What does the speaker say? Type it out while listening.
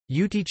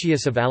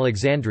Eutychius of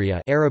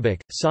Alexandria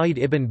Arabic, Sa'id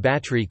ibn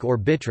Batriq or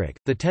Bitriq,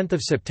 10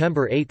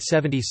 September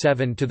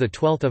 877 to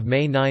 12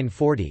 May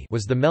 940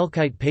 was the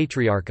Melkite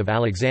Patriarch of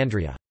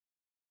Alexandria.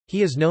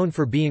 He is known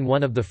for being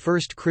one of the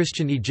first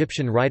Christian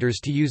Egyptian writers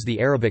to use the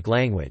Arabic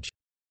language.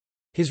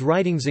 His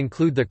writings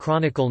include the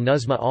chronicle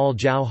Nuzma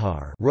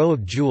al-Jawhar, Row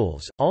of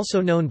Jewels,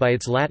 also known by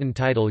its Latin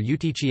title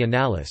Eutychii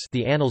Annalis,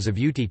 the Annals of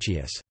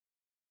Eutychius.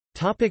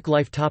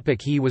 Life.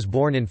 He was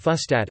born in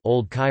Fustat,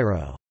 Old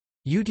Cairo.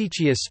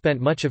 Eutychius spent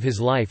much of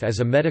his life as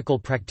a medical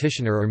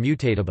practitioner or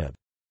mutatabib.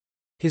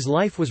 His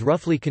life was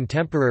roughly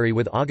contemporary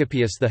with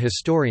Agapius the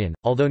historian,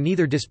 although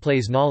neither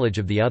displays knowledge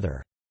of the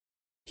other.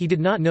 He did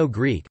not know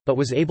Greek, but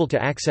was able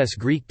to access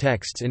Greek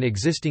texts in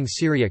existing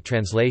Syriac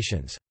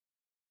translations.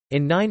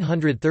 In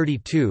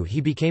 932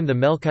 he became the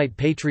Melkite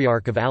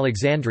Patriarch of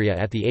Alexandria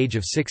at the age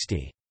of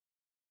 60.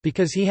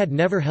 Because he had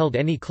never held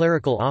any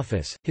clerical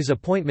office, his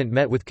appointment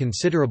met with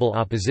considerable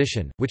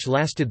opposition, which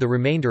lasted the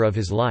remainder of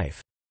his life.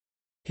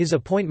 His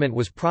appointment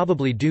was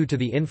probably due to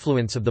the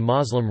influence of the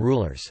Muslim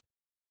rulers.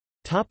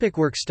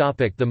 Works.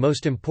 The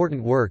most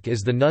important work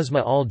is the Nuzma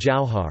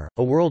al-Jawhar,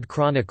 a world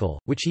chronicle,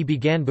 which he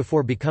began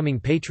before becoming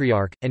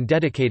patriarch, and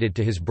dedicated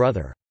to his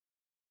brother.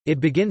 It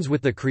begins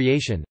with the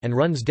creation, and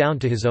runs down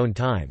to his own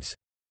times.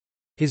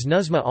 His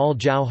Nuzma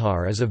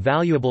al-Jawhar is a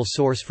valuable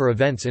source for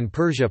events in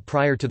Persia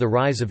prior to the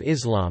rise of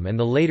Islam and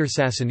the later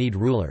Sassanid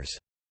rulers.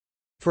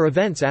 For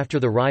events after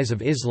the rise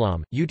of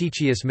Islam,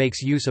 Eutychius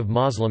makes use of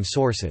Muslim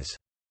sources.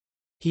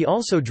 He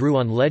also drew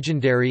on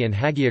legendary and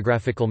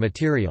hagiographical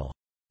material.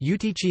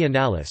 Eutychii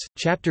Annalis,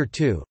 Chapter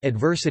 2,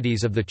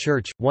 Adversities of the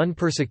Church, 1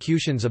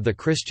 Persecutions of the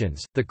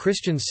Christians. The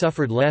Christians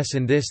suffered less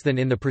in this than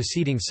in the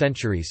preceding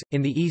centuries.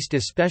 In the East,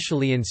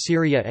 especially in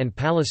Syria and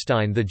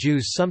Palestine, the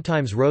Jews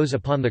sometimes rose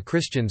upon the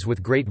Christians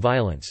with great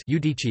violence.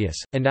 Eutychius,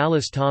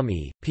 Annalis Tom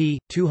E. p.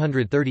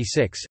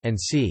 236, and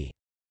c.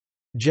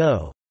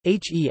 Jo.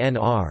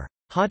 Henr.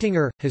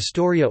 Hottinger,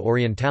 Historia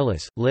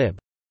Orientalis, lib.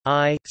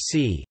 I.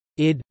 c.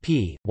 id.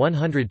 p.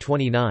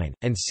 129,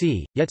 and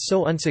c. yet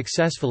so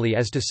unsuccessfully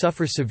as to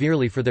suffer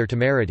severely for their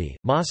temerity.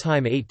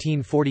 Mosheim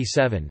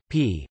 1847,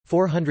 p.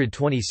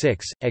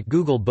 426, at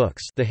Google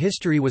Books. The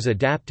history was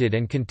adapted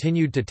and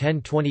continued to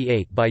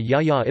 1028 by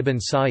Yahya ibn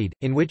Sa'id,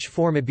 in which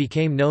form it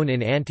became known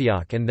in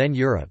Antioch and then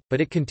Europe,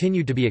 but it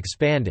continued to be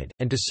expanded,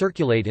 and to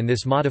circulate in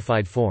this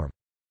modified form.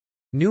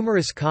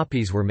 Numerous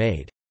copies were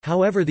made.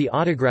 However, the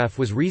autograph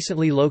was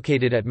recently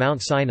located at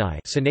Mount Sinai,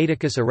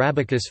 Sinaiticus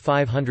Arabicus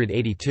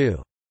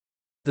 582.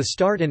 The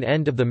start and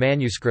end of the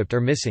manuscript are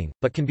missing,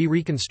 but can be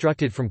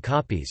reconstructed from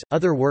copies.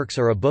 Other works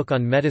are a book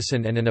on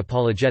medicine and an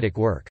apologetic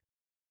work.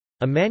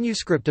 A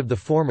manuscript of the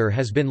former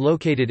has been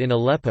located in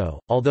Aleppo,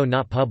 although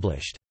not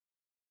published.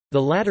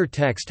 The latter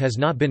text has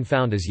not been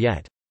found as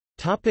yet.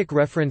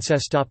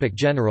 References.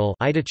 General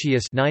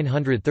Eutychius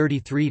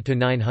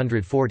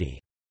 933–940.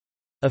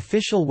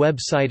 Official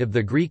website of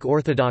the Greek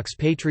Orthodox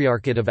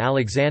Patriarchate of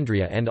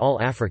Alexandria and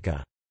All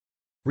Africa.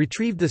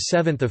 Retrieved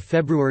 7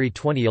 February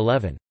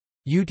 2011.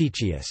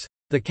 Eutychius.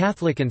 The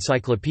Catholic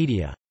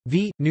Encyclopedia.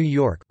 V. New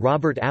York,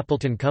 Robert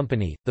Appleton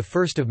Company, 1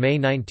 May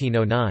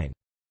 1909.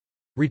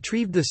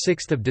 Retrieved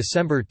 6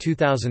 December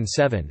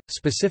 2007.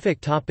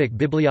 Specific topic.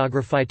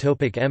 Bibliography.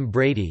 M.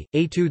 Brady,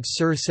 Études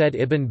sur Ced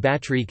ibn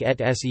Batriq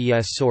et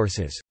ses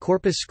sources,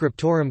 Corpus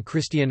Scriptorum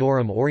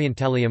Christianorum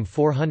Orientalium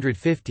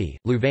 450,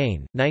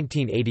 Louvain,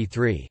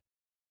 1983.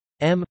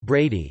 M.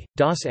 Brady,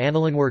 Das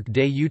Annenlernwerk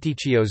des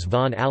Eutychios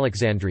von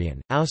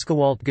Alexandrien,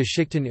 Ausgewählt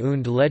Geschichten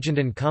und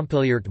Legenden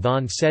kompiliert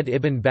von Ced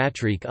ibn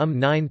Batriq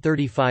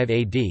 935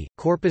 AD,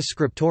 Corpus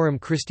Scriptorum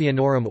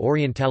Christianorum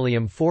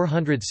Orientalium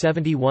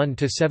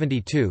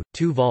 471–72,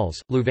 2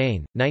 vols,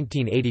 Louvain,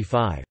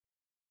 1985.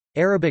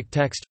 Arabic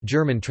text,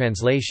 German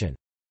translation.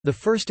 The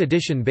first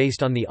edition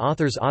based on the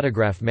author's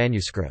autograph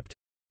manuscript.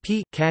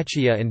 P.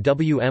 Kachia and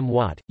W. M.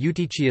 Watt,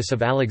 Eutychius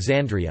of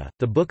Alexandria,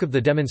 The Book of the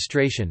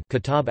Demonstration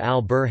Kitab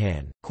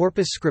al-Burhan,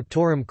 Corpus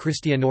Scriptorum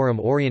Christianorum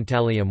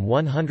Orientalium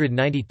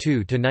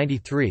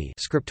 192–93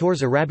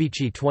 Scriptores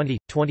Arabici 20,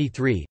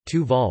 23,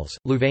 2 vols,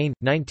 Louvain,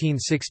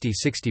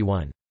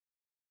 1960–61.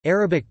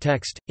 Arabic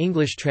text,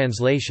 English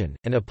translation,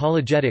 and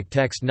apologetic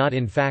text not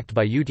in fact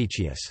by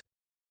Eutychius.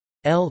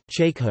 L.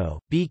 Chekho,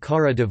 B.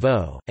 Kara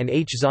Deveau, and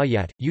H.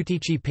 Zayat,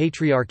 Eutychi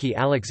Patriarchi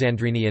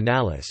Alexandrini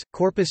Annalis,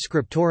 Corpus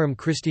Scriptorum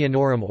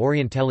Christianorum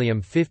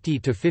Orientalium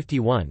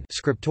 50–51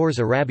 Scriptores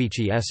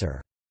Arabici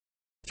Esser.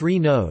 3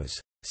 nos.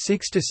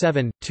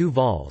 6–7, 2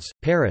 vols,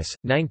 Paris,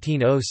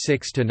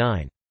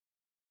 1906–9.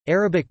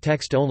 Arabic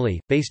text only,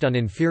 based on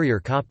inferior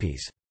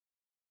copies.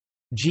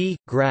 G.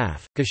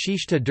 Graf,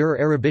 Geschichte der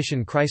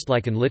arabischen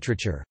Christlichen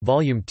Literatur,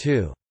 Volume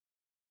 2.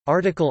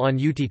 Article on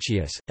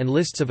Eutychius, and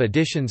lists of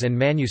editions and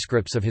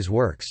manuscripts of his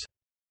works.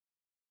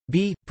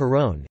 B.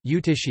 Perrone,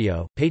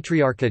 Eutychio,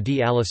 Patriarcha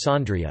di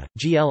Alessandria,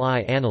 Gli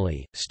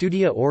Annali,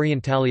 Studia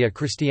Orientalia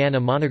Christiana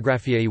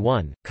Monographiae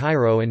 1,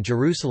 Cairo and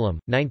Jerusalem,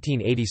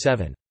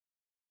 1987.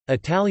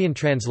 Italian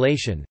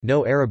translation,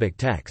 no Arabic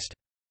text.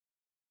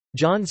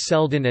 John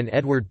Selden and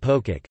Edward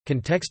Pocock,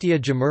 Contextia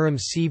Gemurum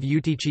sive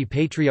Eutychi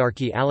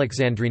Patriarchi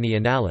Alexandrini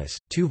Analis,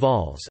 2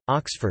 vols,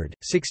 Oxford,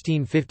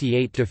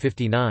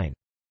 1658–59.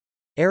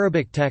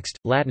 Arabic text,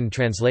 Latin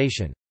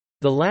translation.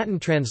 The Latin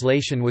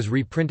translation was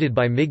reprinted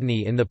by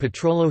Migny in the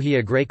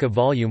Patrologia Graeca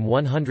Volume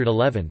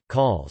 111,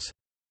 Cols.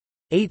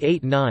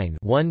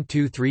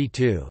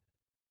 889-1232.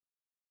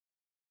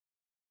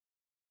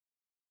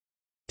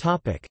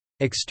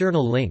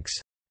 External links.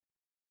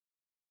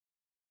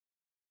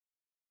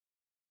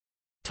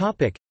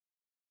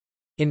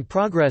 In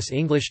progress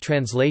English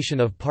translation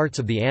of parts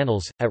of the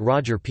Annals, at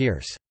Roger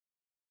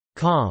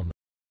Pierce.com